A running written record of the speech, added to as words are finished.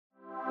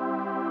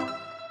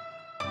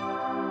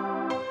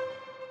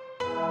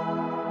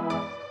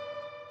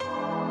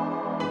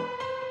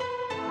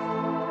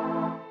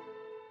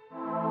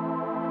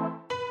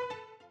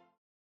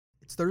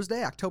It's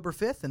Thursday, October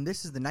 5th, and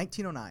this is the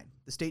 1909,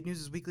 the State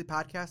News' weekly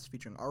podcast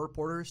featuring our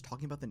reporters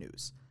talking about the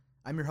news.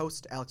 I'm your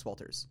host, Alex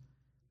Walters.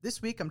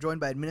 This week, I'm joined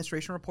by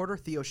administration reporter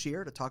Theo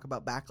Scheer to talk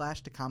about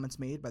backlash to comments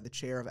made by the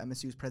chair of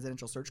MSU's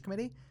Presidential Search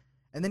Committee.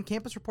 And then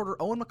campus reporter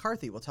Owen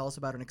McCarthy will tell us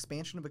about an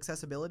expansion of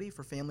accessibility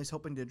for families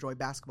hoping to enjoy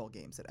basketball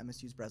games at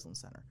MSU's Breslin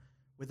Center.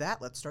 With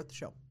that, let's start the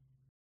show.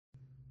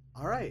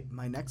 All right,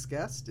 my next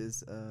guest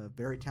is a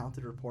very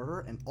talented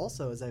reporter and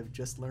also, as I've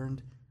just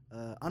learned,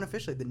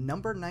 unofficially, the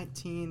number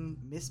 19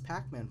 Miss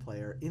Pac-Man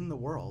player in the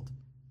world.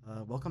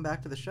 Welcome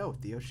back to the show,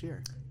 Theo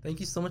Scheer. Thank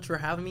you so much for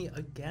having me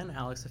again,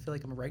 Alex. I feel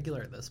like I'm a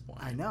regular at this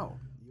point. I know,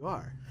 you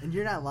are. And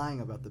you're not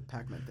lying about the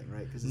Pac-Man thing,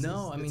 right? Because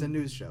it's a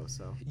news show,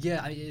 so.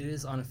 Yeah, it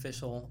is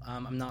unofficial.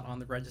 I'm not on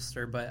the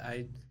register, but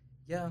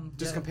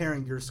Just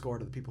comparing your score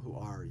to the people who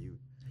are, you.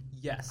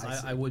 Yes,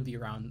 I would be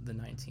around the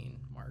 19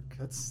 mark.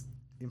 That's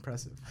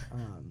impressive.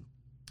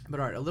 But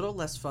all right, a little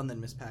less fun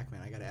than Miss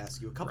Pac-Man, I got to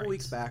ask you. A couple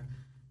weeks back,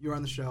 you were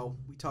on the show.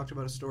 We talked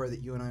about a story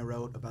that you and I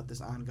wrote about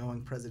this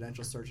ongoing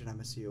presidential search at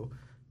MSU.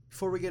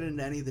 Before we get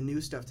into any of the new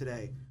stuff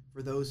today,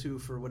 for those who,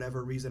 for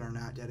whatever reason, are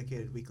not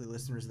dedicated weekly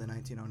listeners of the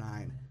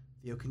 1909,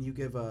 Theo, can you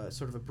give a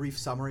sort of a brief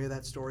summary of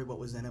that story, what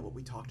was in it, what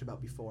we talked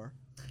about before?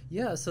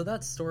 Yeah, so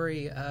that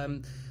story,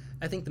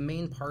 I think the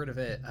main part of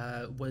it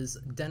was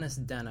Dennis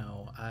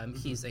Deno.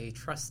 He's a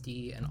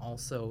trustee and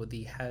also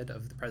the head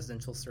of the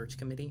Presidential Search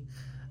Committee.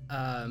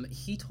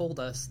 He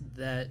told us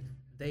that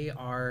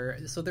they're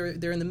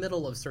in the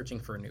middle of searching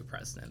for a new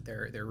president.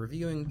 They're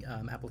reviewing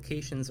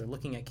applications, they're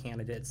looking at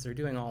candidates, they're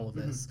doing all of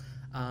this.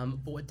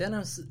 But what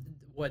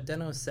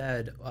Deno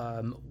said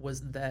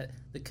was that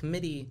the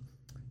committee,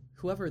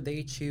 whoever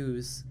they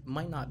choose,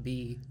 might not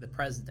be the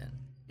president.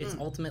 It's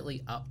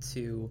ultimately up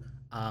to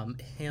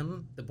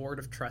him, the board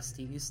of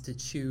trustees, to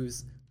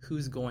choose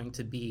who's going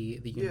to be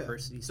the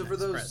university's next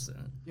president. So for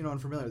those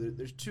unfamiliar,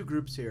 there's two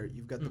groups here.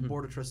 You've got the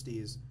board of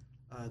trustees.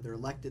 They're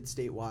elected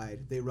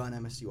statewide. They run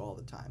MSU all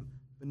the time.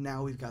 But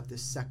now we've got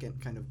this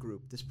second kind of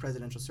group, this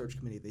presidential search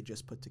committee they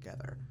just put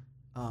together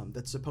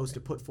that's supposed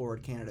to put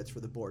forward candidates for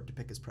the board to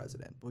pick as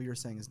president. But what you're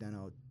saying is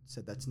Deno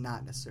said that's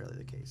not necessarily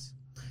the case.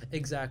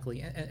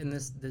 Exactly. And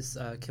this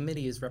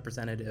committee is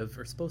representative,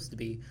 or supposed to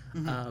be,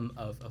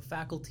 of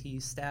faculty,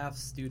 staff,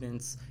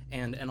 students,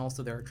 and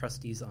also there are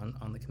trustees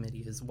on the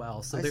committee as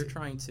well. So they're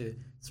trying to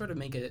sort of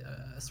make it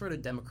a sort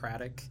of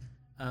democratic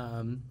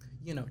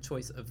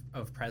choice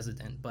of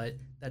president, but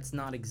that's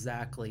not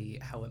exactly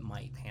how it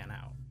might pan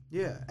out.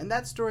 Yeah, and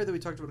that story that we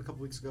talked about a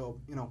couple weeks ago,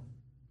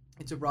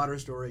 it's a broader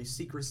story,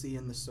 secrecy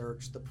in the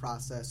search, the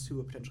process, who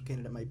a potential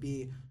candidate might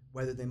be,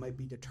 whether they might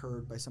be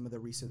deterred by some of the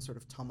recent sort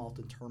of tumult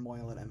and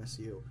turmoil at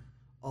MSU,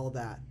 all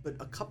that. But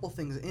a couple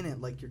things in it,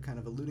 like you're kind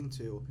of alluding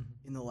to,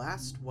 in the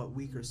last,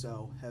 week or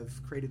so, have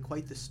created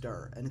quite the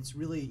stir. And it's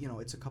really,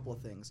 it's a couple of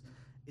things.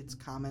 It's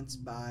comments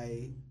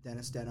by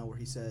Dennis Deno where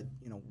he said,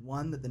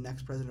 one, that the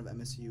next president of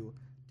MSU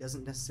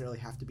doesn't necessarily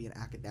have to be an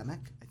academic.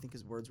 I think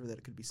his words were that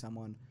it could be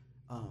someone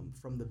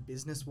from the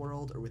business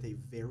world or with a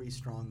very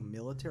strong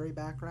military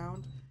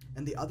background.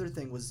 And the other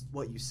thing was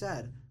what you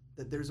said,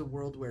 that there's a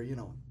world where,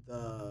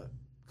 the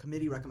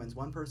committee recommends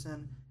one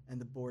person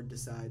and the board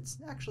decides,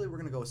 actually, we're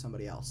going to go with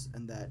somebody else,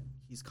 and that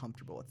he's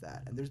comfortable with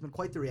that. And there's been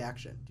quite the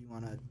reaction. Do you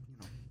want to,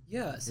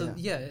 Yeah,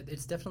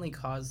 it's definitely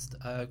caused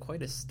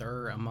quite a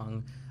stir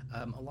among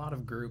a lot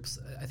of groups.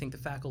 I think the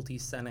Faculty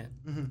Senate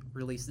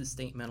released a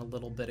statement a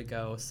little bit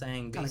ago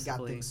saying basically... Kind of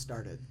got things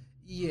started.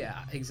 Yeah,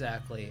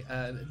 exactly.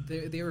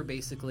 They were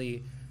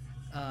basically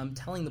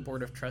telling the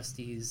Board of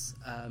Trustees,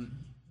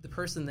 the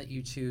person that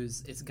you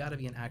choose, it's got to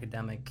be an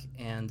academic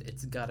and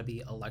it's got to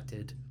be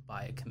elected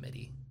by a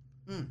committee,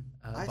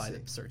 by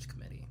the search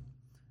committee.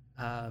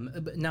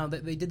 But now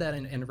they did that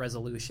in a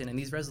resolution, and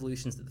these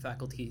resolutions that the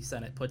Faculty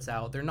Senate puts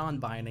out, they're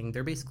non-binding.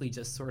 They're basically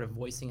just sort of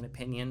voicing an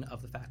opinion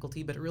of the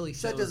faculty, but it really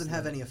shows... That doesn't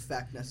have any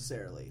effect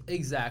necessarily.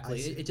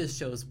 Exactly. It just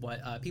shows what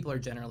people are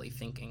generally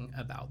thinking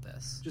about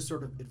this. Just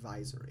sort of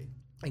advisory.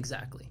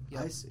 Exactly.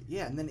 Yep. I see.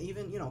 Yeah, and then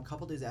even, a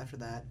couple days after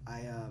that,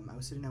 I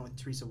was sitting down with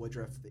Teresa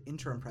Woodruff, the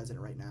interim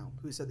president right now,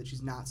 who said that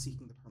she's not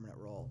seeking the permanent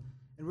role.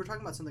 And we're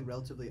talking about something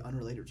relatively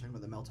unrelated. We're talking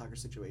about the Mel Tucker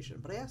situation.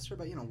 But I asked her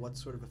about,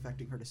 what's sort of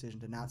affecting her decision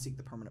to not seek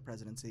the permanent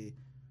presidency,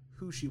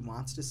 who she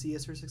wants to see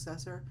as her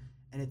successor.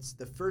 And it's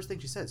the first thing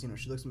she says.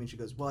 She looks at me and she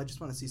goes, well, I just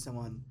want to see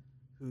someone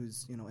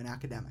who's, an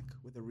academic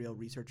with a real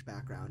research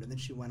background. And then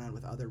she went on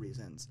with other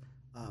reasons.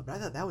 But I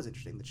thought that was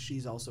interesting, that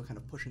she's also kind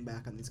of pushing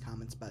back on these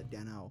comments about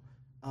Deno.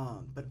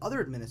 But other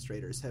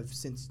administrators have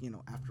since,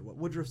 after what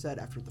Woodruff said,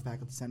 after what the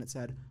Faculty Senate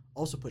said,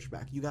 also pushed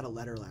back. You got a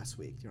letter last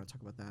week. Do you want to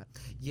talk about that?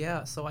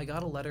 Yeah, so I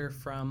got a letter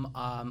from,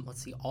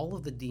 all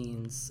of the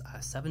deans,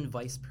 7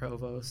 vice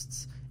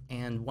provosts,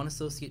 and 1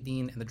 associate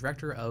dean, and the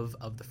director of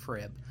the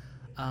FRIB.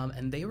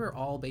 And they were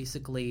all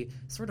basically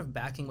sort of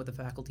backing what the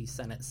Faculty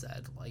Senate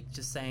said, like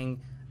just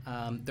saying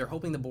they're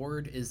hoping the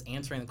board is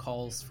answering the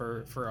calls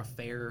for a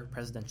fair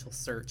presidential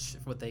search,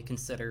 what they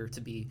consider to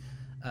be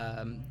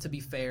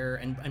fair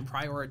and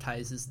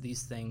prioritizes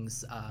these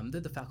things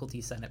that the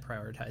Faculty Senate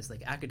prioritized,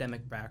 like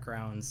academic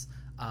backgrounds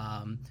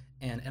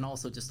and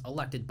also just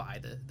elected by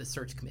the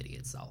search committee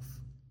itself.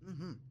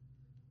 Mm-hmm.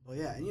 Well,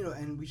 yeah, and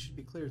and we should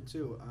be clear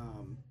too.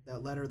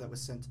 That letter that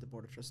was sent to the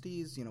Board of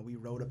Trustees, we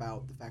wrote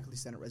about the Faculty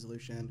Senate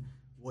resolution.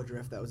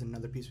 Woodruff, that was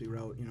another piece we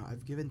wrote.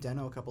 I've given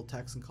Deno a couple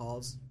texts and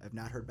calls. I've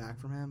not heard back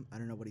from him. I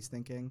don't know what he's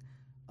thinking.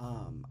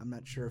 I'm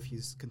not sure if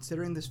he's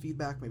considering this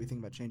feedback, maybe thinking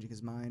about changing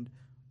his mind,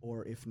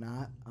 or if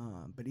not.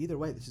 But either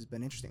way, this has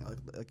been interesting.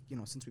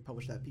 Since we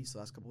published that piece the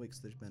last couple weeks,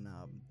 there's been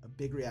a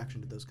big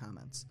reaction to those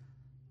comments.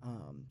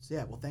 So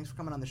yeah, well, thanks for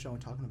coming on the show and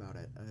talking about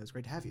it. It was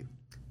great to have you.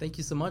 Thank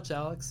you so much,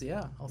 Alex.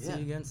 Yeah, I'll see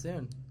you again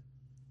soon.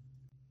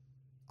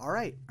 All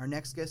right, our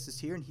next guest is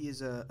here, and he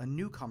is a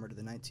newcomer to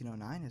the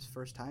 1909, his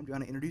first time. Do you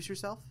want to introduce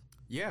yourself?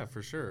 Yeah,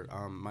 for sure.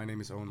 My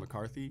name is Owen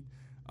McCarthy.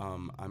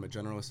 I'm a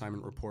general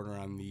assignment reporter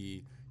on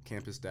the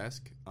campus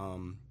desk.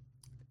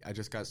 I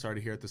just got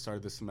started here at the start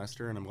of the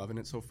semester, and I'm loving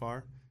it so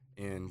far.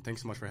 And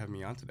thanks so much for having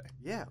me on today.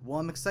 Yeah, well,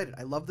 I'm excited.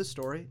 I love the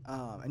story.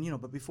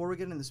 But before we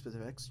get into the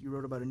specifics, you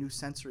wrote about a new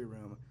sensory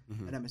room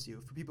at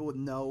MSU. For people with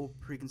no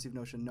preconceived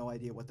notion, no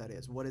idea what that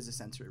is, what is a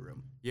sensory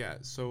room? Yeah,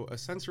 so a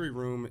sensory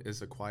room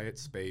is a quiet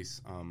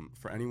space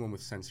for anyone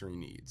with sensory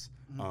needs.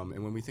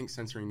 And when we think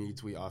sensory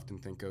needs, we often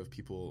think of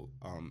people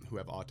who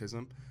have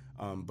autism.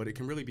 But it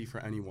can really be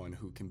for anyone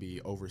who can be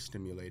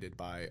overstimulated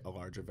by a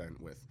large event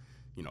with,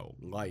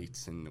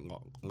 lights and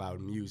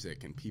loud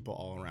music and people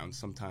all around.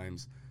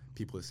 Sometimes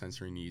people with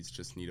sensory needs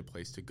just need a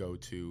place to go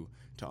to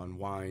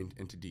unwind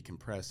and to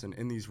decompress. And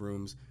in these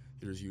rooms,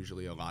 there's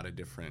usually a lot of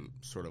different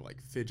sort of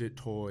like fidget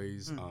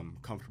toys,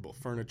 comfortable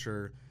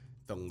furniture.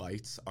 The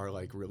lights are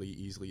like really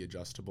easily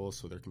adjustable,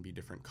 so there can be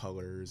different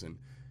colors and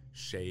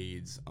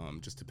shades,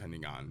 just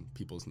depending on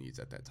people's needs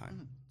at that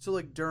time. So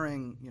like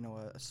during,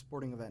 a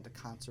sporting event, a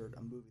concert,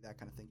 a movie, that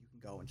kind of thing, you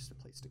can go and just a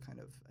place to kind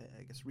of,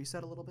 I guess,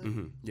 reset a little bit?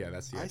 Yeah,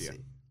 that's the idea. I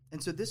see.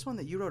 And so this one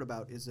that you wrote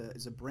about is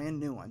a brand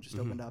new one, just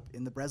opened up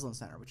in the Breslin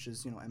Center, which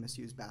is,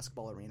 MSU's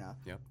basketball arena.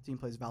 Yep. Team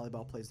plays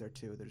volleyball, plays there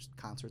too. There's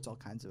concerts, all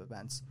kinds of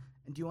events.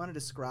 And do you want to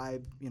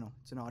describe,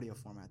 it's an audio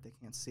format, they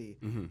can't see,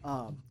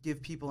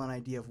 give people an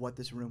idea of what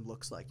this room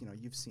looks like?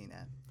 You've seen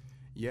it.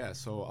 Yeah,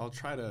 so I'll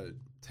try to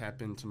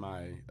tap into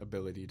my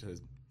ability to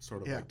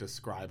sort of like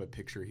describe a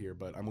picture here,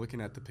 but I'm looking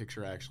at the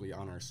picture actually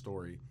on our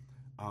story.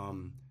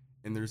 And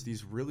there's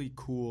these really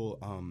cool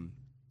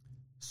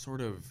sort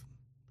of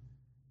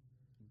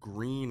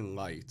green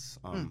lights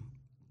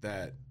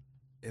that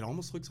it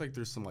almost looks like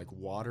there's some like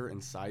water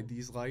inside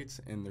these lights,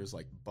 and there's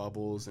like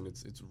bubbles, and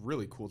it's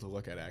really cool to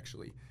look at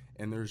actually.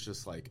 And there's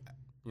just like,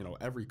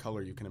 every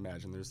color you can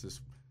imagine.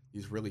 There's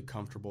these really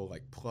comfortable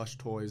like plush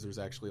toys. There's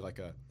actually like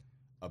a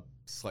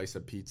slice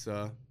of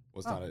pizza.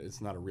 Well,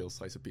 it's not a real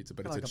slice of pizza,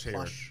 but it's like a chair.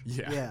 Plush.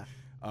 Yeah.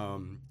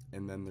 And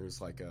then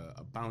there's like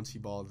a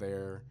bouncy ball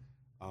there.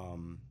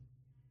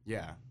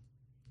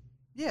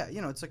 Yeah,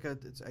 it's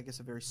I guess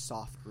a very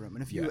soft room.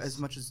 And if you, as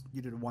much as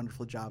you did a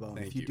wonderful job,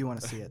 Owen, if you do want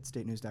to see it,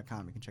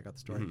 statenews.com, you can check out the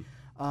story.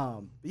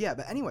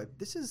 But anyway,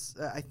 this is,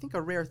 I think,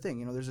 a rare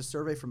thing. There's a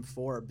survey from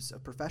Forbes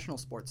of professional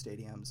sports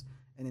stadiums,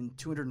 and in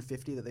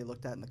 250 that they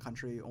looked at in the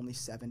country, only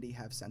 70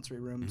 have sensory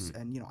rooms.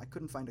 And, I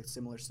couldn't find a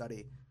similar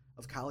study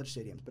of college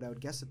stadiums, but I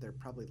would guess that they're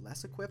probably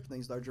less equipped than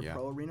these larger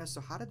pro arenas.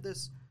 So how did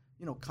this,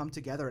 come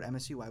together at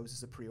MSU? Why was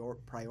this a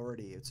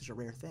priority? It's such a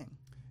rare thing.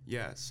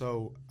 Yeah,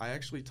 so I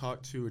actually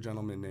talked to a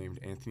gentleman named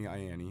Anthony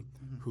Ianni,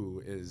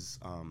 who is,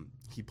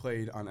 he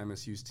played on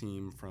MSU's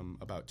team from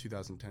about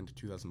 2010 to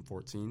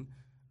 2014,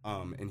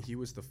 and he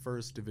was the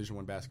first Division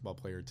I basketball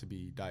player to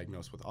be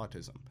diagnosed with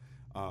autism.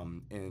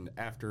 And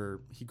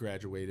after he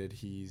graduated,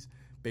 he's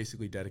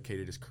basically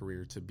dedicated his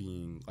career to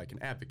being like an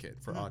advocate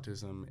for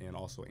autism and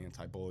also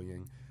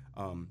anti-bullying.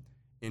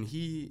 And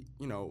he,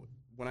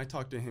 when I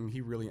talked to him,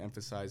 he really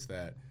emphasized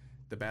that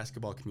the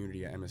basketball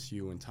community at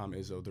MSU and Tom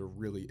Izzo, there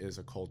really is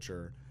a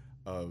culture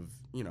of,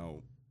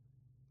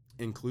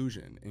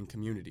 inclusion and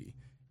community.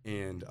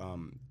 And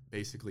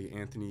basically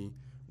Anthony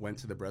went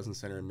to the Breslin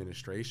Center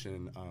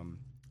administration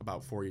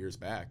about 4 years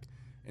back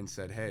and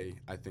said, hey,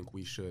 I think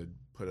we should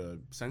put a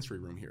sensory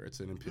room here. It's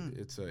an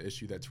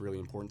issue that's really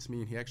important to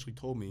me. And he actually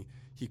told me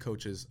he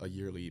coaches a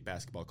yearly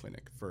basketball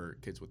clinic for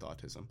kids with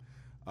autism.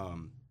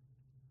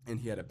 And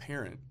he had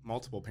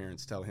multiple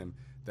parents tell him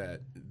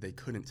that they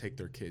couldn't take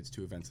their kids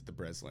to events at the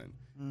Breslin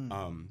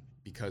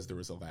because there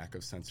was a lack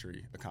of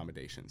sensory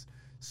accommodations.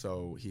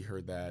 So he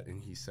heard that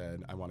and he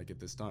said, I want to get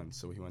this done.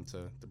 So he went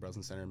to the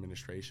Breslin Center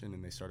administration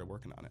and they started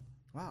working on it.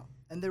 Wow.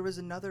 And there was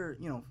another,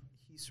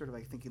 he sort of,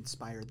 I think,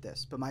 inspired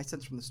this. But my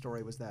sense from the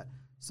story was that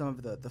some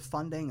of the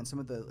funding and some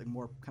of the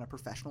more kind of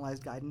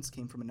professionalized guidance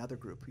came from another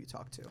group who you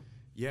talked to.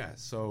 Yeah.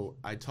 So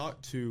I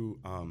talked to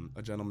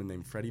a gentleman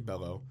named Freddie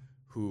Bello,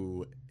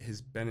 who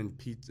has been in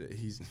pizza.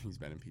 He's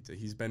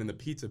been in the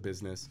pizza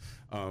business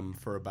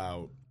for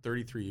about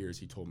 33 years,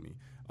 he told me.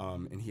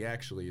 And he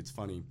actually, it's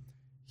funny,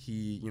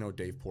 he,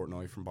 Dave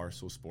Portnoy from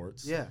Barstool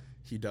Sports. Yeah.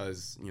 He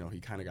does, he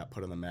kind of got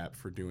put on the map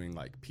for doing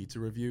like pizza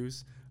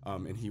reviews.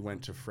 And he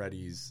went to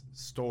Freddie's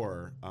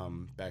store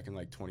back in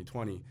like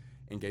 2020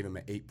 and gave him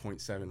an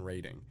 8.7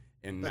 rating.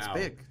 And that's now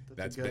big.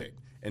 That's big.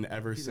 And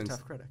ever he's since a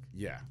tough critic.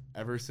 Yeah.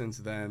 Ever since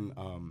then,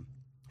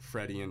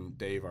 Freddie and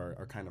Dave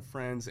are kind of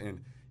friends, and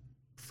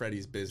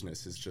Freddie's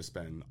business has just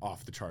been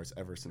off the charts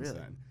ever since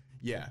then.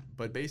 Yeah,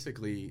 but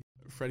basically,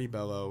 Freddie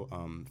Bello,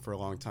 for a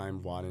long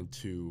time, wanted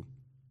to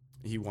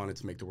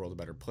make the world a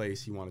better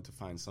place. He wanted to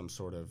find some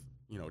sort of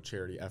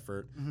charity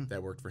effort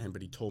that worked for him,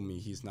 but he told me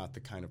he's not the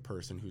kind of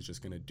person who's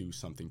just going to do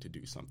something to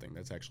do something.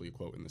 That's actually a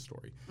quote in the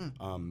story.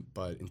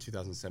 But in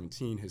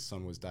 2017, his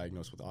son was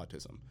diagnosed with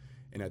autism,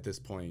 and at this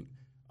point,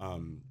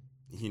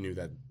 he knew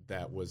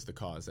that was the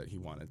cause that he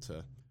wanted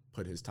to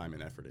put his time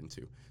and effort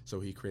into. So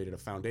he created a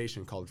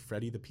foundation called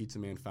Freddie the Pizza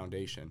Man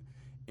Foundation,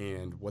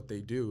 and what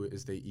they do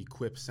is they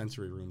equip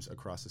sensory rooms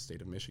across the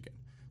state of Michigan.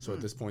 So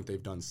at this point,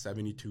 they've done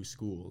 72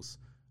 schools,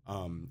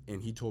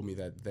 and he told me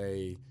that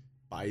they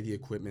buy the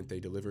equipment, they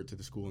deliver it to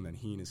the school, and then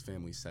he and his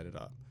family set it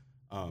up,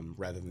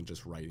 rather than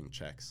just writing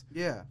checks.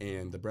 Yeah.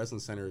 And the Breslin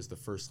Center is the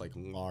first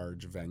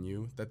large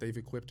venue that they've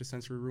equipped a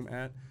sensory room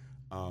at,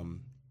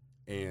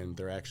 and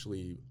they're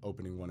actually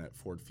opening one at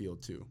Ford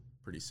Field too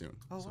pretty soon.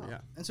 Oh, so, wow. Yeah.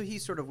 And so he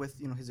sort of, with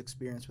his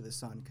experience with his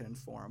son, can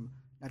inform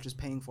not just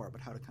paying for it, but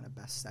how to kind of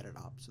best set it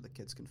up so the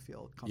kids can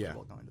feel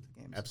comfortable going to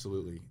the games.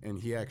 Absolutely. And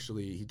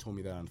he told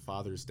me that on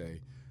Father's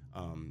Day,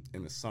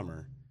 in the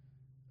summer.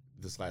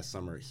 This last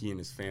summer, he and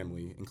his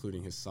family,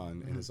 including his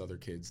son and his other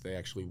kids, they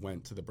actually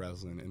went to the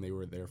Breslin, and they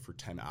were there for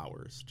 10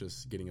 hours,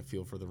 just getting a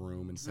feel for the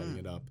room and setting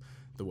it up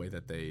the way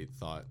that they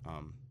thought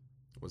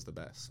was the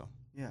best. So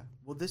yeah,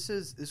 well, this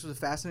was a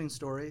fascinating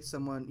story.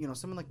 Someone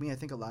like me, I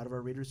think a lot of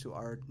our readers who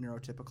are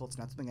neurotypical, it's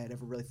not something I'd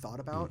ever really thought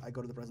about. I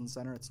go to the Breslin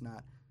Center, it's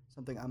not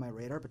something on my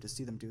radar, but to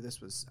see them do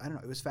this was, I don't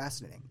know, it was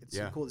fascinating. It's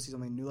so cool to see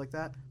something new like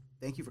that.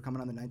 Thank you for coming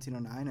on the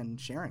 1909 and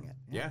sharing it.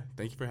 Yeah,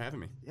 thank you for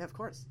having me. Yeah, of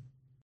course.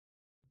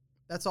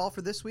 That's all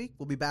for this week.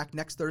 We'll be back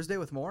next Thursday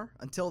with more.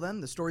 Until then,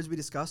 the stories we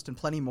discussed and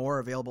plenty more are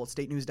available at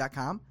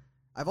statenews.com.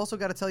 I've also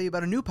got to tell you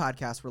about a new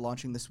podcast we're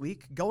launching this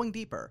week, Going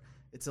Deeper.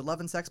 It's a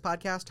Love and Sex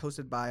podcast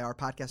hosted by our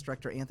podcast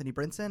director, Anthony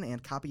Brinson,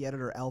 and copy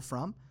editor, Elle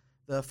Frum.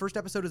 The first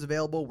episode is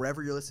available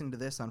wherever you're listening to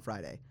this on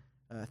Friday.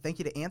 Thank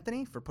you to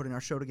Anthony for putting our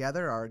show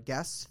together, our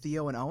guests,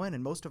 Theo and Owen,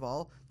 and most of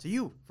all, to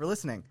you for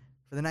listening.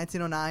 For the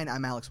 1909,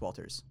 I'm Alex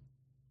Walters.